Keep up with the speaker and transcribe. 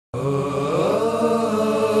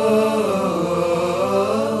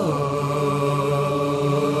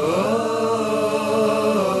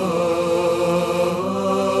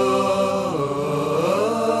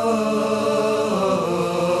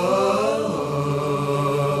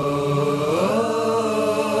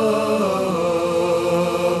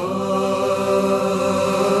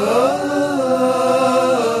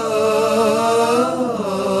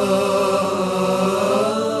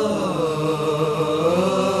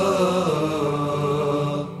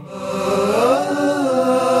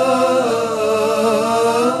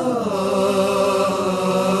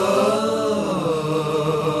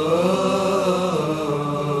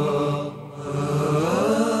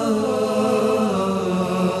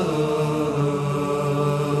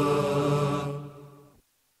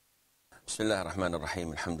الله الرحمن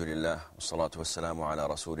الرحيم الحمد لله والصلاة والسلام على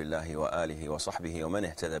رسول الله وآله وصحبه ومن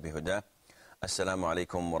اهتدى بهداه. Assalamu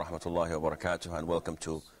alaikum wa rahmatullahi wa barakatuh, and welcome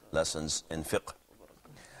to Lessons in Fiqh.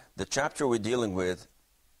 The chapter we're dealing with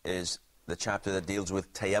is the chapter that deals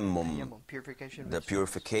with tayammum, the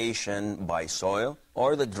purification by soil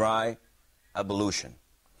or the dry ablution.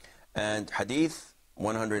 And Hadith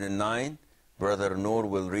 109, Brother Noor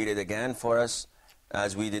will read it again for us,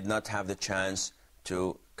 as we did not have the chance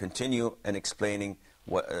to continue in explaining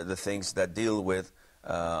the things that deal with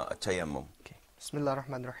tayammum. Okay. Bismillah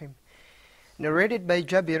ar-Rahman ar-Rahim. Narrated by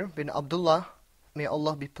Jabir bin Abdullah, may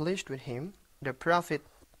Allah be pleased with him, the Prophet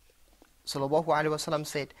ﷺ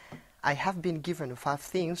said, I have been given 5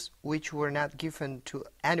 things which were not given to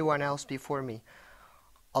anyone else before me.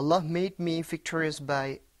 Allah made me victorious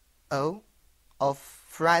by awe of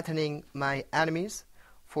frightening my enemies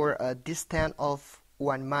for a distance of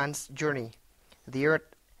 1 month's journey. The earth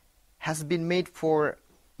has been made for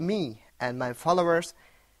me and my followers,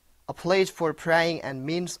 a place for praying and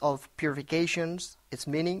means of purifications, its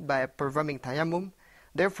meaning by performing tayammum.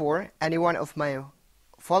 Therefore, any one of my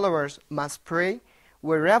followers must pray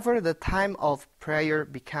wherever the time of prayer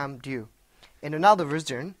become due. In another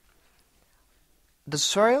version, the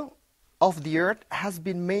soil of the earth has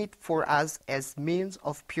been made for us as means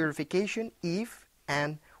of purification if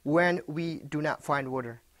and when we do not find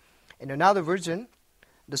water. In another version,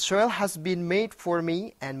 the soil has been made for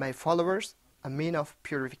me and my followers, a mean of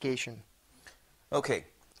purification. Okay,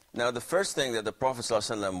 now the first thing that the Prophet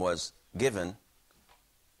ﷺ was given,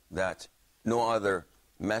 that no other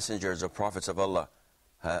messengers or prophets of Allah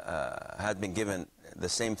had been given the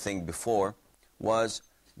same thing before, was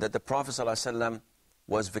that the Prophet ﷺ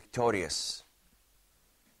was victorious.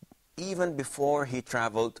 Even before he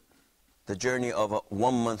traveled the journey of a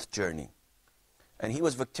 1-month journey. And he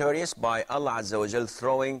was victorious by Allah Azza wa Jal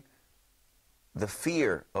throwing the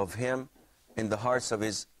fear of him in the hearts of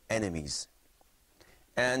his enemies.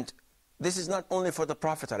 And this is not only for the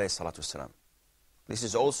Prophet ﷺ. This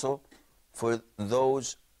is also for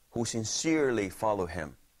those who sincerely follow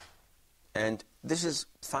him. And this is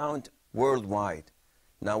found worldwide.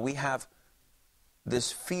 Now we have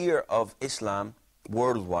this fear of Islam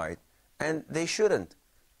worldwide, and they shouldn't,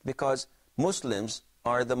 because Muslims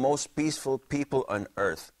are the most peaceful people on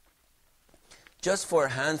earth. Just for a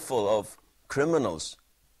handful of criminals,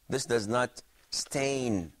 this does not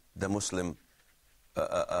stain the Muslim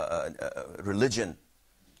religion,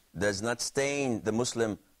 does not stain the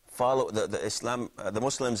Muslim the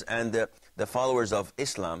Muslims and the followers of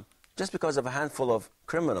Islam, just because of a handful of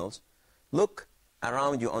criminals. Look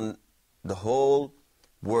around you on the whole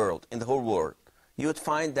world, in the whole world. You would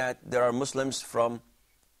find that there are Muslims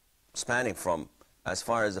spanning from as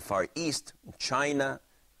far as the Far East, China,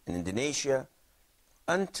 and Indonesia,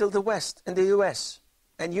 until the West, in the US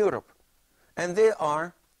and Europe. And they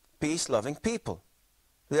are peace-loving people.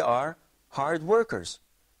 They are hard workers.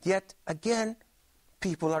 Yet, again,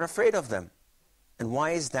 people are afraid of them. And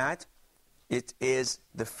why is that? It is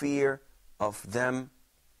the fear of them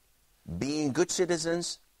being good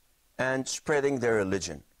citizens and spreading their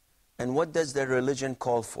religion. And what does their religion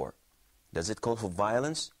call for? Does it call for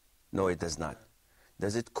violence? No, it does not.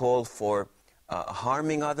 Does it call for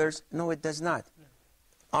harming others? No, it does not.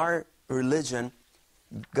 Our religion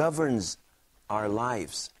governs our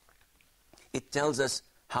lives. It tells us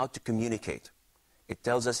how to communicate. It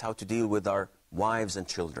tells us how to deal with our wives and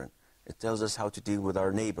children. It tells us how to deal with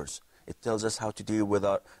our neighbors. It tells us how to deal with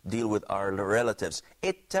our relatives.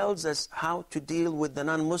 It tells us how to deal with the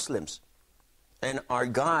non-Muslims. And our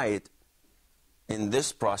guide in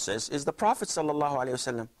this process is the Prophet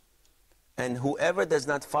ﷺ. And whoever does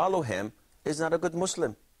not follow him is not a good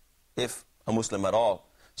Muslim, if a Muslim at all.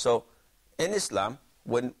 So in Islam,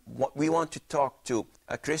 when we want to talk to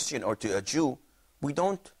a Christian or to a Jew, we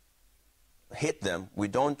don't hit them, we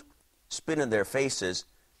don't spit in their faces,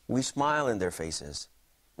 we smile in their faces.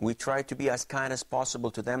 We try to be as kind as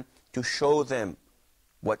possible to them, to show them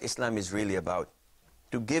what Islam is really about,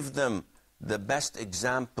 to give them the best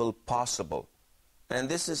example possible. And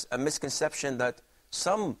this is a misconception that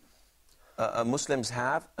some Muslims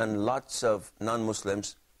have and lots of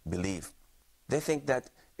non-Muslims believe. They think that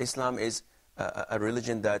Islam is a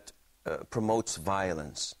religion that promotes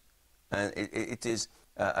violence. And it is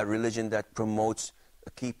a religion that promotes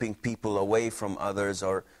keeping people away from others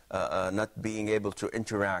or not being able to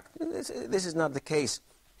interact. This is not the case.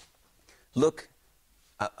 Look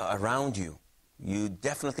around you. You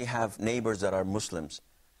definitely have neighbors that are Muslims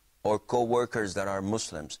or co-workers that are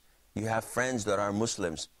Muslims. You have friends that are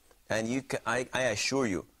Muslims. And I assure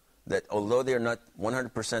you that although they're not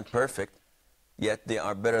 100% perfect, yet they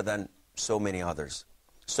are better than so many others.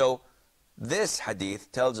 So this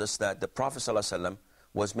hadith tells us that the Prophet ﷺ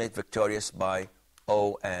was made victorious by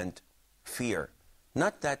awe and fear.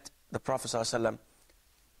 Not that the Prophet ﷺ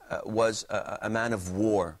was a man of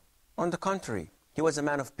war. On the contrary, he was a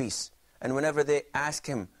man of peace. And whenever they asked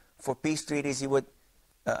him for peace treaties, he would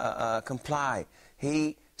comply.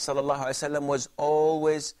 He, sallallahu alaihi wasallam, was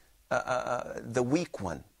always the weak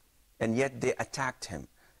one. And yet they attacked him.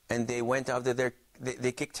 And they went after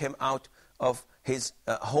they kicked him out of his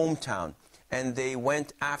hometown. And they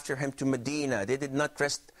went after him to Medina. They did not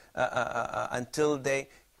rest until they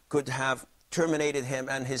could have terminated him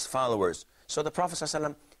and his followers. So the Prophet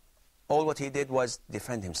ﷺ, all what he did was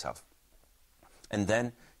defend himself. And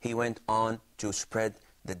then he went on to spread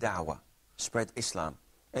the da'wah, spread Islam.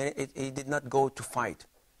 And he did not go to fight.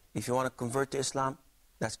 If you want to convert to Islam,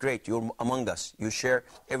 that's great. You're among us. You share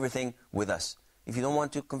everything with us. If you don't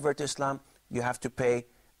want to convert to Islam, you have to pay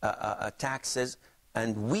taxes,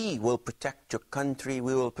 and we will protect your country.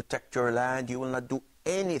 We will protect your land. You will not do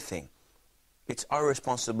anything. It's our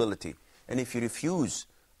responsibility. And if you refuse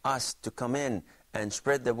us to come in and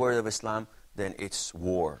spread the word of Islam, then it's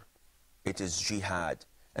war. It is jihad.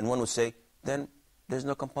 And one would say, then there's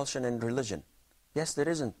no compulsion in religion. Yes, there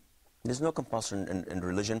isn't. There's no compulsion in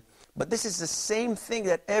religion. But this is the same thing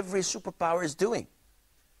that every superpower is doing.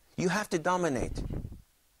 You have to dominate.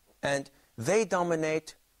 And they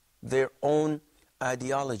dominate their own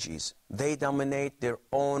ideologies. They dominate their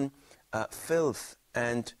own filth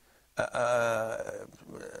and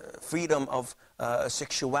freedom of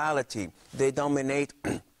sexuality. They dominate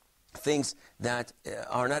things that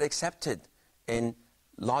are not accepted in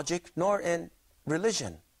logic nor in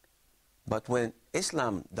religion. But when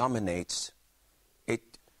Islam dominates, it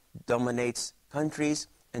dominates countries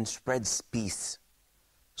and spreads peace.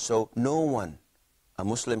 So no one, a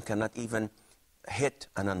Muslim cannot even hit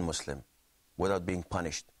a non-Muslim without being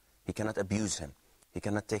punished. He cannot abuse him. He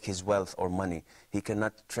cannot take his wealth or money. He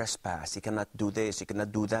cannot trespass. He cannot do this. He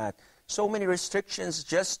cannot do that. So many restrictions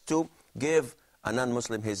just to give a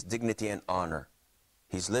non-Muslim his dignity and honor.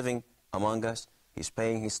 He's living among us. He's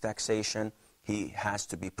paying his taxation. He has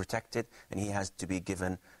to be protected, and he has to be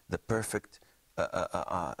given the perfect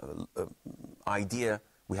idea.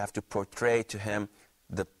 We have to portray to him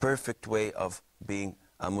the perfect way of being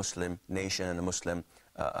a Muslim nation and a Muslim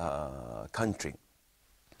country.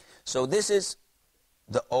 So this is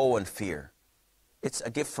the awe and fear. It's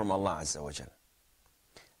a gift from Allah Azza wa Jal.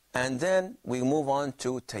 And then we move on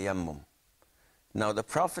to tayammum. Now the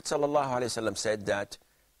Prophet ﷺ said that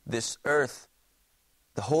this earth,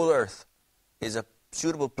 the whole earth, is a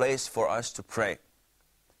suitable place for us to pray.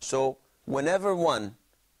 So whenever one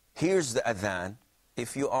hears the adhan,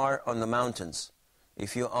 if you are on the mountains,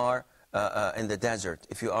 if you are in the desert,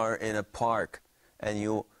 if you are in a park,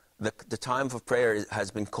 and the time for prayer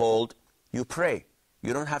has been called, you pray.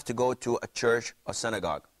 You don't have to go to a church or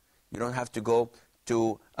synagogue. You don't have to go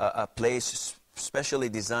to a place specially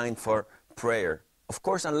designed for prayer. Of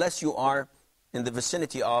course, unless you are in the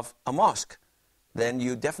vicinity of a mosque, then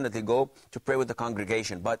you definitely go to pray with the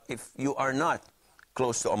congregation. But if you are not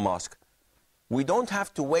close to a mosque, we don't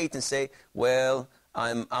have to wait and say, well,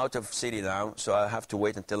 I'm out of city now, so I have to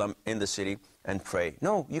wait until I'm in the city and pray.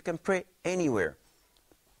 No, you can pray anywhere.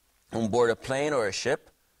 On board a plane or a ship,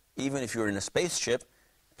 even if you're in a spaceship,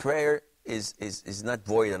 prayer is not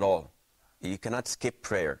void at all. You cannot skip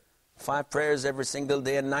prayer. 5 prayers every single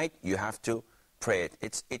day and night, you have to pray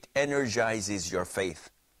it. It energizes your faith.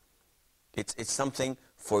 It's something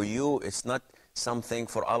for you. It's not something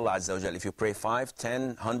for Allah Azza wa Jal. If you pray 5, 10,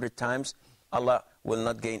 100 times, Allah will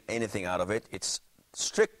not gain anything out of it. It's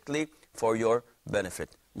strictly for your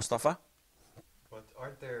benefit. Mustafa? But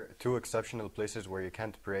aren't there 2 exceptional places where you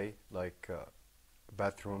can't pray, like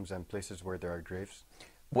bathrooms and places where there are graves?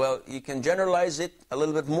 Well, you can generalize it a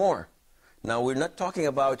little bit more. Now, we're not talking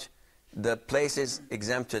about the places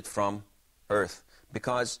exempted from earth,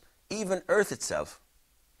 because even earth itself,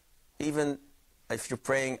 even if you're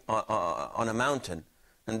praying on a mountain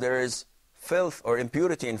and there is filth or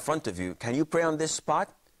impurity in front of you, can you pray on this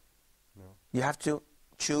spot? No. You have to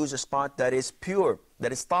choose a spot that is pure,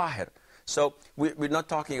 that is tahir. So we're not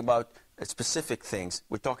talking about specific things.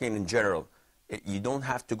 We're talking in general. You don't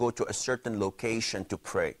have to go to a certain location to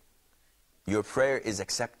pray. Your prayer is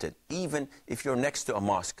accepted, even if you're next to a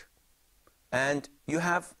mosque. And you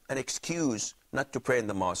have an excuse not to pray in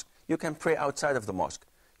the mosque. You can pray outside of the mosque.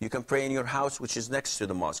 You can pray in your house, which is next to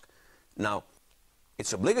the mosque. Now,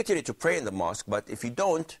 it's obligatory to pray in the mosque, but if you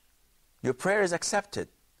don't, your prayer is accepted.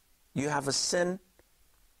 You have a sin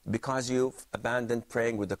because you've abandoned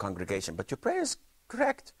praying with the congregation. But your prayer is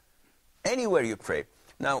correct anywhere you pray.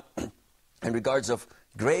 Now, in regards of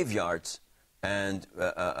graveyards and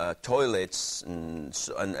toilets and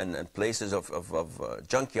places of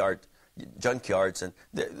junkyards, and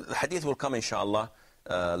the hadith will come inshallah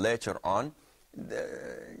later on.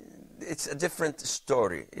 It's a different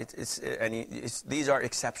story. These are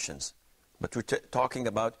exceptions, but we're talking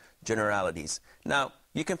about generalities. Now,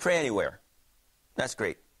 you can pray anywhere. That's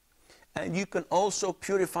great. And you can also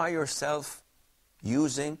purify yourself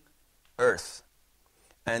using earth.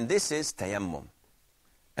 And this is tayammum.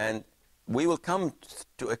 And we will come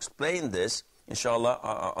to explain this,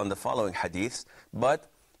 inshallah, on the following hadiths. But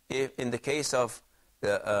if in the case of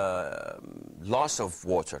loss of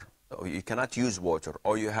water, or you cannot use water,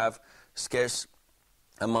 or you have scarce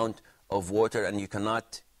amount of water and you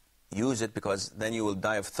cannot use it because then you will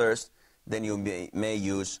die of thirst, then you may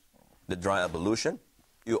use the dry ablution.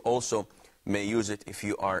 You also may use it if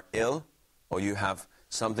you are ill or you have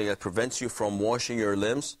something that prevents you from washing your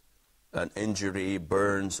limbs, an injury,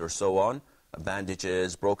 burns, or so on,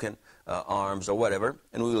 bandages, broken arms, or whatever.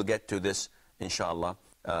 And we will get to this, inshallah,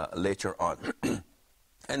 later on.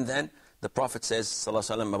 And then the Prophet says, sallallahu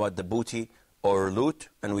alaihi wasallam, about the booty or loot,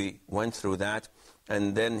 and we went through that.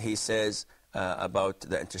 And then he says about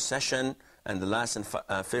the intercession, and the last and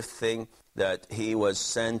fifth thing, that he was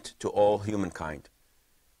sent to all humankind.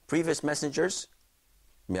 Previous messengers,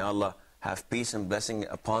 may Allah have peace and blessing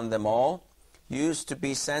upon them all, used to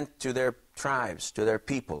be sent to their tribes, to their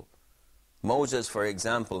people. Moses, for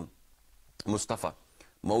example, Mustafa,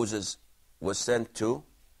 Moses was sent to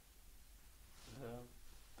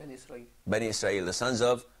Bani Israel, the sons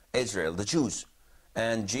of Israel, the Jews.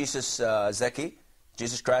 And Jesus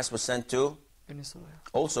Christ was sent to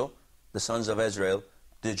also the sons of Israel,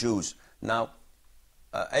 the Jews. Now,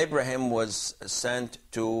 Abraham was sent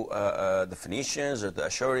to the Phoenicians or the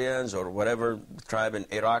Ashurians or whatever tribe in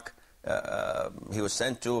Iraq he was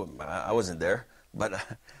sent to. I wasn't there, but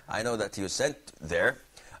I know that he was sent there.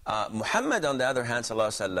 Muhammad, on the other hand, sallallahu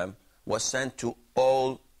alaihi wasallam, was sent to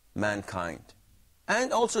all mankind,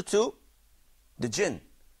 and also to the jinn.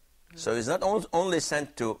 So he's not only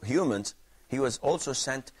sent to humans, he was also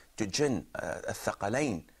sent to jinn,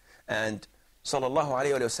 al-thaqalain. And sallallahu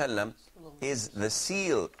alayhi wa sallam is the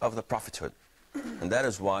seal of the prophethood. And that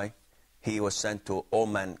is why he was sent to all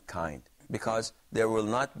mankind. Because there will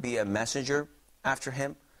not be a messenger after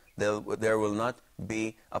him. There will not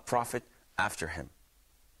be a prophet after him.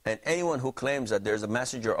 And anyone who claims that there's a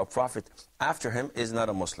messenger or prophet after him is not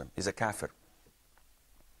a Muslim. He's a kafir,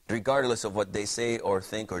 regardless of what they say or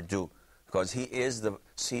think or do. Because he is the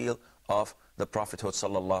seal of the prophethood,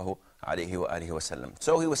 sallallahu alayhi wa sallam.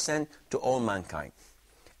 So he was sent to all mankind.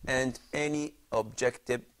 And any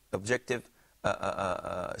objective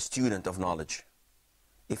student of knowledge,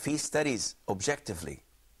 if he studies objectively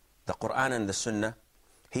the Quran and the Sunnah,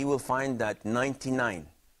 he will find that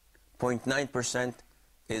 99.9%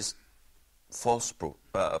 is false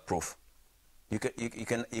proof. You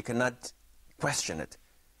cannot question it.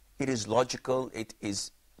 It is logical, it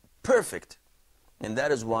is perfect. And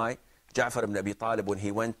that is why Ja'far ibn Abi Talib, when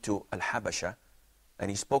he went to Al-Habasha, and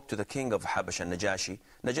he spoke to the king of Habasha,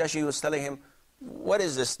 Najashi was telling him, what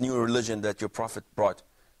is this new religion that your prophet brought?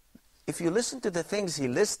 If you listen to the things he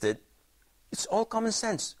listed, it's all common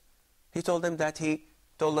sense. He told them that he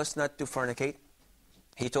told us not to fornicate.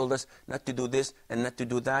 He told us not to do this and not to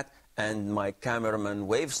do that. And my cameraman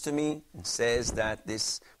waves to me and says that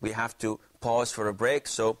we have to pause for a break.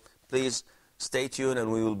 So please stay tuned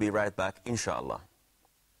and we will be right back, inshallah.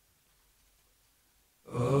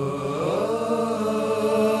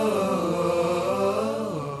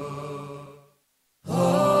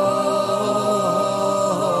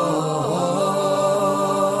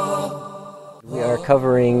 We are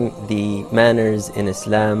covering the manners in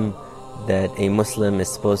Islam that a Muslim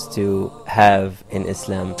is supposed to have in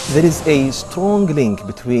Islam. There is a strong link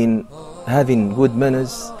between having good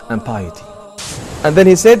manners and piety. And then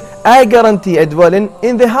he said, I guarantee a dwelling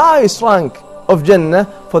in the highest rank of Jannah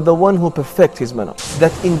for the one who perfects his manner.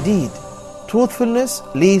 That indeed, truthfulness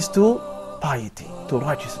leads to piety, to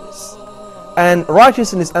righteousness. And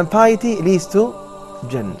righteousness and piety leads to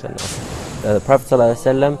Jannah. The Prophet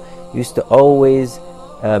ﷺ used to always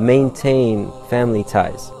maintain family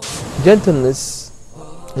ties. Gentleness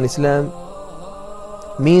in Islam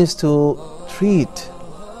means to treat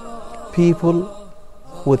people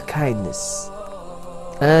with kindness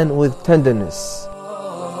and with tenderness.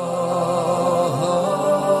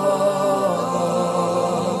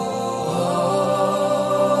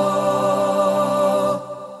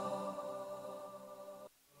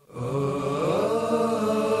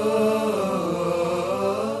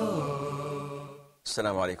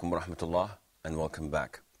 Assalamu alaikum wa rahmatullah, and welcome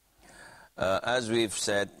back. As we've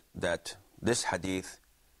said, that this hadith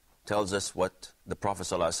tells us what the Prophet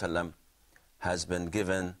ﷺ has been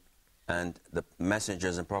given, and the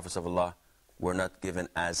messengers and prophets of Allah were not given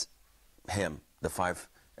as him, the five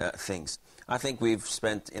things. I think we've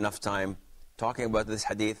spent enough time talking about this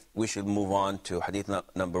hadith. We should move on to hadith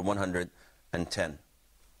number 110.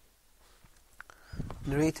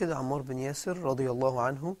 Narrated Ammar bin Yasir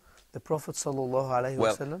radiyallahu anhu, the Prophet sallallahu alayhi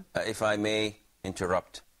wa sallam. If I may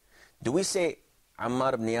interrupt, do we say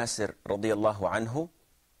Ammar bin Yasir radiyallahu anhu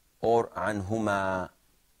or anhuma?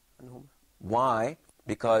 Why?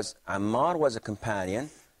 Because Ammar was a companion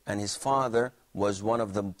and his father was one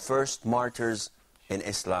of the first martyrs in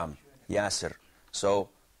Islam, Yasir. So,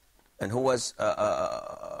 and who was the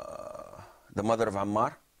mother of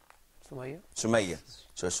Ammar? Sumayya.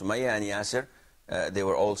 So Sumayya and Yasir, they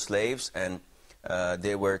were all slaves, and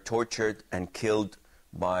they were tortured and killed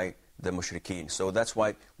by the mushrikeen. So that's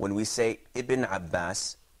why when we say Ibn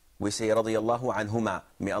Abbas, we say radiyallahu anhuma,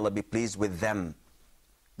 may Allah be pleased with them.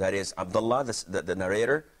 That is Abdullah, the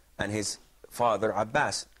narrator, and his father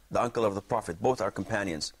Abbas, the uncle of the Prophet. Both are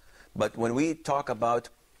companions. But when we talk about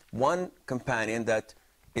one companion that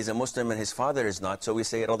is a Muslim and his father is not, so we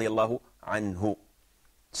say radiyallahu anhu.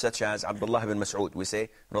 Such as Abdullah ibn Mas'ud, we say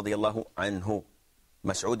radiyallahu anhu.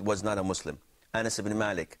 Mas'ud was not a Muslim. Anas ibn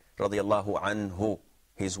Malik, radiyallahu anhu.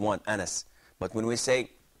 He's one, Anas. But when we say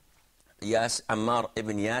Ammar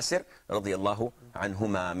ibn Yasir, radiyallahu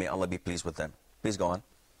anhuma, may Allah be pleased with them. Please go on.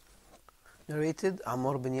 Narrated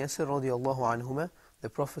Ammar bin Yasir radiyallahu anhuma, the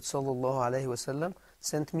Prophet sallallahu alayhi wa sallam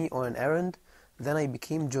sent me on an errand. Then I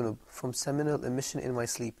became junub from seminal emission in my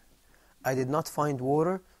sleep. I did not find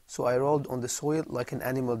water, so I rolled on the soil like an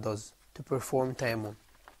animal does to perform tayammum.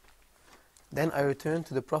 Then I returned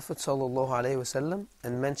to the Prophet sallallahu alaihi wasallam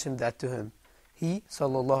and mentioned that to him. He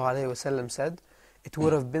sallallahu alaihi wasallam said, "It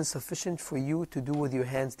would have been sufficient for you to do with your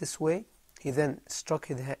hands this way." He then struck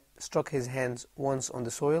his hands once on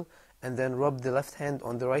the soil and then rubbed the left hand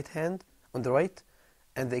on the right,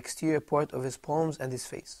 and the exterior part of his palms and his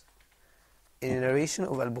face. In a narration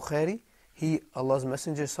of Al-Bukhari, he, Allah's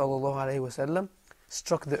Messenger sallallahu alaihi wasallam,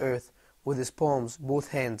 struck the earth with his palms, both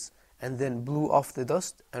hands, and then blew off the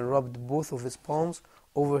dust and rubbed both of his palms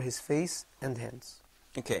over his face and hands.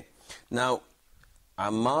 Okay. Now,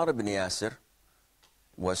 Ammar ibn Yasir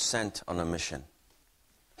was sent on a mission.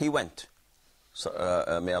 He went. So,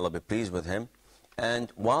 may Allah be pleased with him.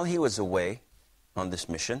 And while he was away on this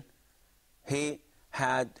mission, he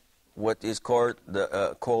had what is called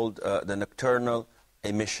the nocturnal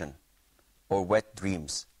emission, or wet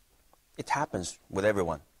dreams. It happens with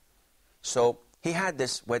everyone. So he had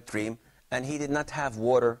this wet dream, and he did not have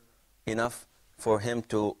water enough for him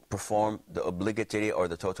to perform the obligatory or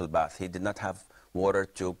the total bath. He did not have water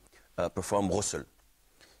to perform ghusl.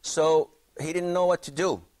 So he didn't know what to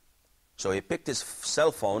do. So he picked his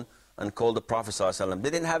cell phone and called the Prophet ﷺ. They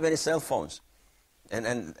didn't have any cell phones.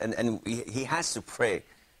 And he has to pray.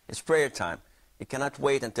 It's prayer time. He cannot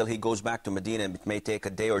wait until he goes back to Medina, and it may take a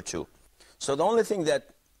day or two. So the only thing that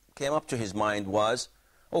came up to his mind was,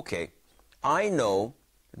 okay, I know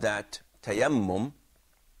that tayammum,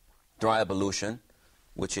 dry ablution,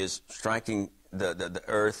 which is striking the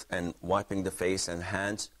earth and wiping the face and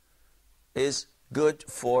hands, is good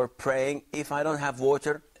for praying if I don't have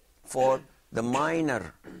water for the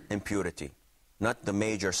minor impurity, not the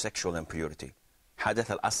major sexual impurity, hadath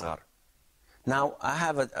al-asghar. Now,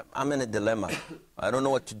 I'm in a dilemma. I don't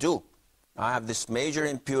know what to do. I have this major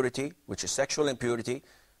impurity, which is sexual impurity,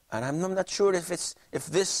 and I'm not sure if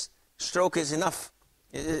this stroke is enough.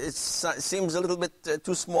 It seems a little bit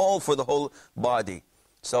too small for the whole body.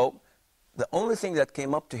 So the only thing that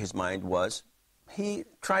came up to his mind was he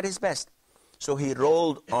tried his best. So he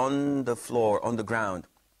rolled on the floor, on the ground,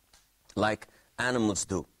 like animals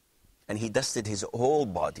do. And he dusted his whole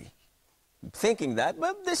body, thinking that,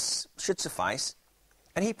 well, this should suffice.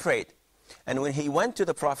 And he prayed. And when he went to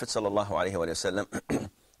the Prophet ﷺ,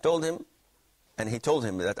 told him, and he told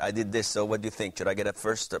him that I did this, so what do you think? Should I get a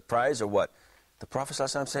first prize or what? The Prophet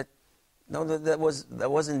ﷺ said, no, that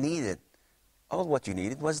wasn't needed. All what you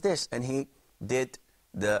needed was this. And he did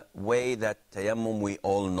the way that tayammum we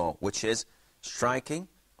all know, which is striking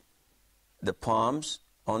the palms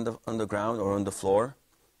on the ground or on the floor,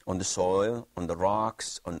 on the soil, on the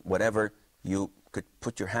rocks, on whatever you could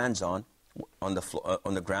put your hands on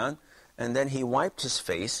the ground. And then he wiped his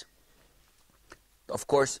face. Of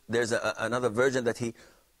course, there's another version that he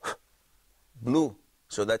blew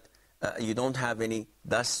so that you don't have any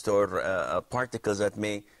dust or particles that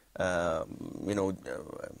may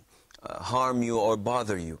harm you or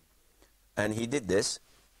bother you. And he did this,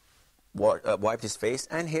 wiped his face,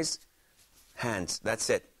 and his hands. That's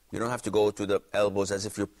it. You don't have to go to the elbows as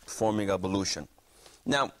if you're performing ablution.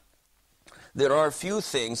 Now, there are a few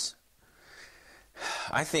things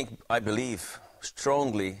I believe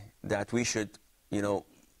strongly that we should,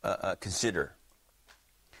 consider.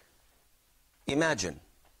 Imagine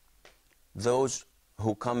those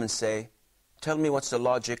who come and say, tell me what's the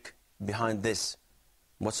logic behind this?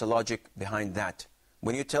 What's the logic behind that?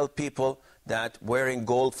 When you tell people that wearing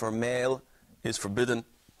gold for male is forbidden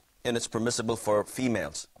and it's permissible for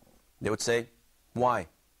females, they would say, why?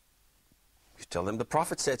 You tell them the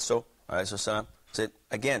Prophet said so. Alayhi said,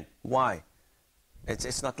 again, why?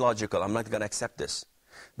 It's not logical. I'm not going to accept this.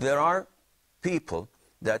 There are people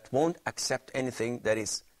that won't accept anything that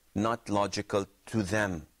is not logical to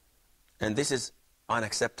them. And this is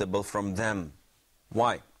unacceptable from them.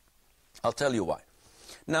 Why? I'll tell you why.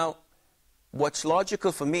 Now, what's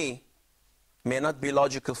logical for me may not be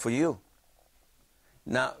logical for you.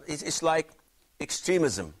 Now, it's like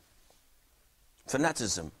extremism,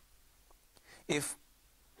 fanaticism. If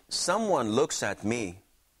someone looks at me,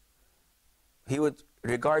 he would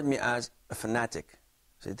regard me as a fanatic.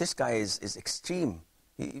 Say, this guy is extreme.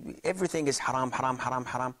 Everything is haram, haram, haram,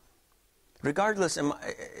 haram. Regardless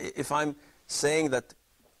if I'm saying that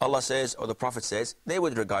Allah says or the Prophet says, they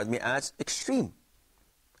would regard me as extreme.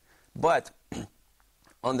 But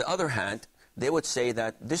on the other hand, they would say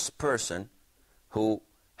that this person who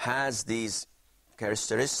has these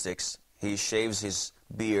characteristics, he shaves his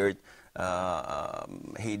beard,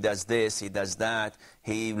 he does this, he does that,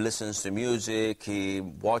 he listens to music, he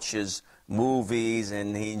watches movies,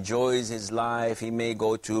 and he enjoys his life. He may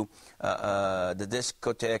go to the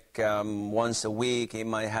discotheque once a week. He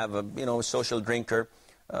might have a social drinker,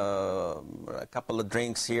 a couple of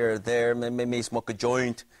drinks here or there, maybe smoke a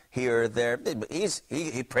joint here or there.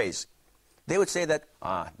 He prays. They would say that,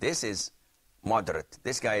 this is moderate.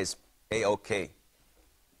 This guy is A-OK.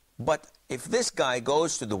 But if this guy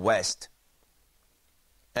goes to the West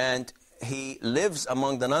and he lives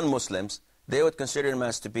among the non-Muslims, they would consider him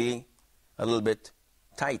as to be a little bit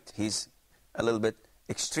tight. He's a little bit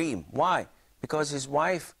extreme. Why? Because his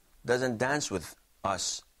wife doesn't dance with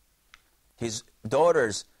us. His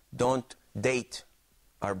daughters don't date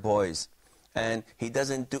our boys. And he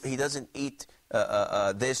doesn't eat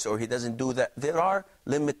this or he doesn't do that. There are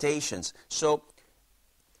limitations. So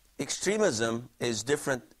extremism is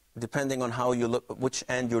different depending on how you look, which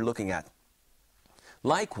end you're looking at.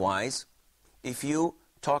 Likewise, if you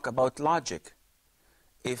talk about logic,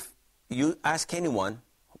 if you ask anyone,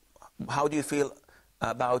 how do you feel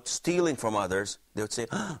about stealing from others? They would say,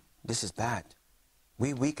 this is bad.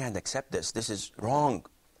 We can't accept this. This is wrong.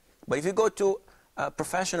 But if you go to a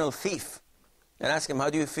professional thief and ask him, how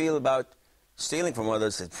do you feel about stealing from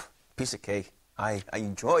others? He says, piece of cake. I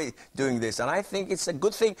enjoy doing this. And I think it's a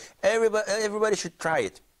good thing. Everybody should try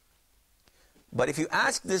it. But if you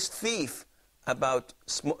ask this thief about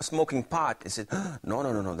smoking pot, he said,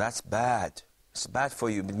 no, that's bad. It's bad for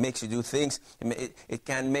you. It makes you do things. It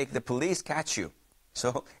can make the police catch you.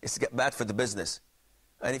 So it's bad for the business.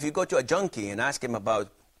 And if you go to a junkie and ask him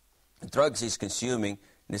about drugs he's consuming,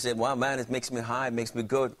 and he said, well, man, it makes me high, it makes me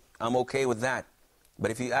good. I'm okay with that.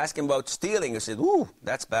 But if you ask him about stealing, he said, ooh,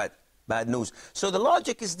 that's bad. Bad news. So the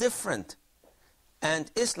logic is different. And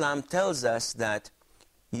Islam tells us that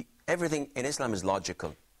everything in Islam is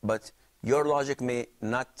logical. But your logic may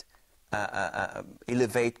not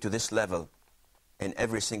elevate to this level in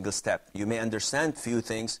every single step. You may understand few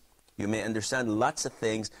things, you may understand lots of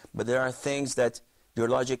things, but there are things that your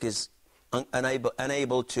logic is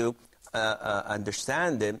unable to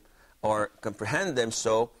understand them or comprehend them,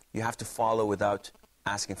 so you have to follow without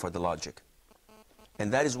asking for the logic.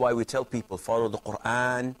 And that is why we tell people, follow the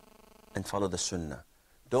Quran and follow the Sunnah.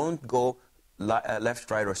 Don't go left,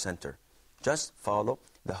 right, or center. Just follow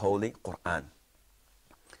the Holy Quran.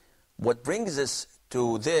 What brings us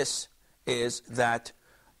to this is that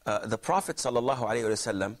the Prophet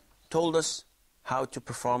ﷺ told us how to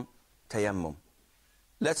perform tayammum.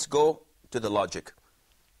 Let's go to the logic.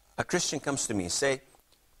 A Christian comes to me and say,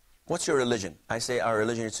 what's your religion? I say, our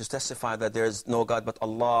religion is to testify that there is no God but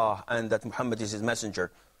Allah and that Muhammad is his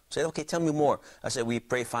messenger. I say, okay, tell me more. I say, we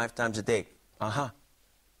pray 5 times a day. How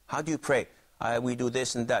do you pray? We do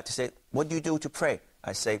this and that. He said, what do you do to pray?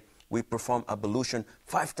 I say, we perform ablution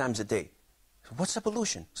 5 times a day. So what's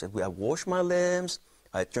ablution? He said, I wash my limbs,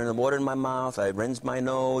 I turn the water in my mouth, I rinse my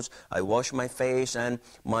nose, I wash my face and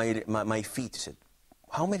my feet. He said,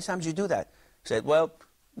 how many times do you do that? He said, well,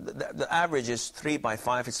 the average is 3 by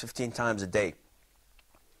 5, it's 15 times a day.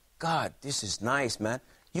 God, this is nice, man.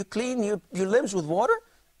 You clean your limbs with water?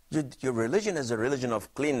 Your religion is a religion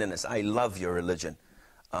of cleanliness. I love your religion.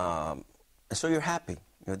 And so you're happy.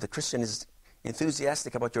 The Christian is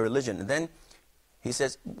enthusiastic about your religion. And then he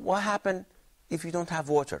says, what happened if you don't have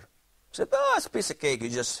water? He said, oh, it's a piece of cake. You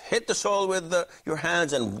just hit the soil with your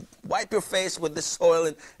hands and wipe your face with the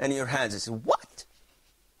soil and your hands. He said, what?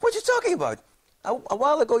 What are you talking about? A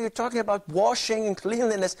while ago you're talking about washing and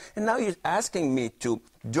cleanliness, and now you're asking me to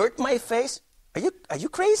dirt my face? Are you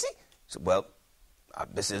crazy? So, well,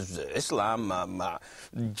 this is Islam.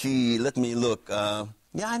 Gee, let me look.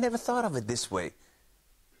 Yeah, I never thought of it this way.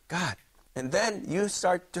 God. And then you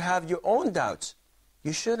start to have your own doubts.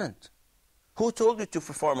 You shouldn't. Who told you to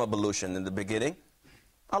perform ablution in the beginning?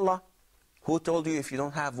 Allah. Who told you if you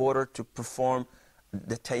don't have water to perform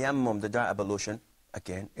the tayammum, the dry ablution?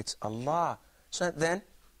 Again, it's Allah. So then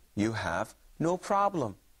you have no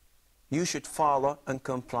problem. You should follow and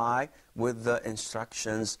comply with the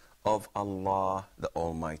instructions of Allah the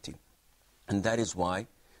Almighty. And that is why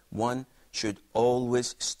one should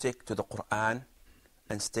always stick to the Quran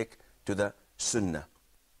and stick to the Sunnah.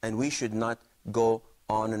 And we should not go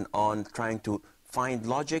on and on trying to find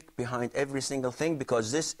logic behind every single thing,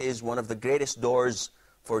 because this is one of the greatest doors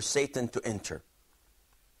for Satan to enter.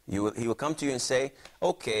 He will come to you and say,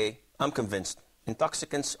 okay, I'm convinced.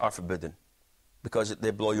 Intoxicants are forbidden because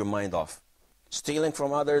they blow your mind off. Stealing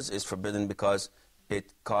from others is forbidden because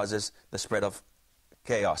it causes the spread of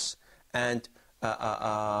chaos. And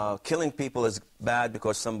killing people is bad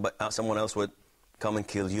because someone else would come and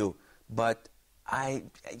kill you. But I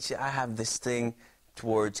have this thing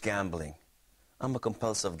towards gambling. I'm a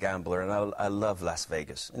compulsive gambler, and I love Las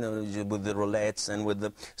Vegas. You know, with the roulettes and with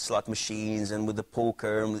the slot machines and with the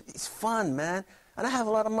poker. It's fun, man. And I have a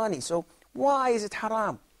lot of money. So why is it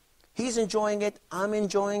haram? He's enjoying it. I'm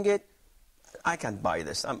enjoying it. I can't buy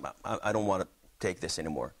this. I don't want to take this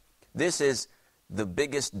anymore. This is the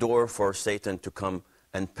biggest door for Satan to come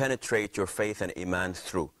and penetrate your faith and iman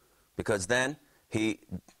through. Because then he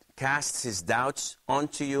casts his doubts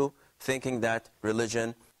onto you, thinking that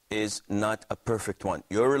religion is not a perfect one.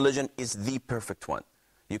 Your religion is the perfect one.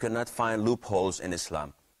 You cannot find loopholes in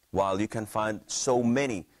Islam, while you can find so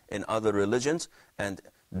many in other religions. And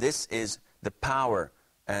this is the power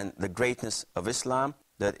and the greatness of Islam,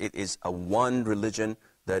 that it is a one religion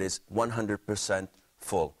that is 100%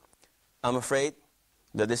 full. I'm afraid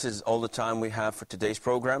that this is all the time we have for today's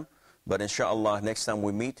program, but inshallah, next time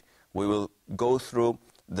we meet, we will go through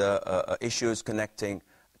the issues connecting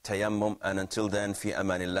tayammum, and until then, fi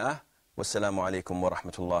amanillah. Wassalamu alaikum wa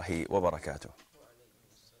rahmatullahi wa barakatuh.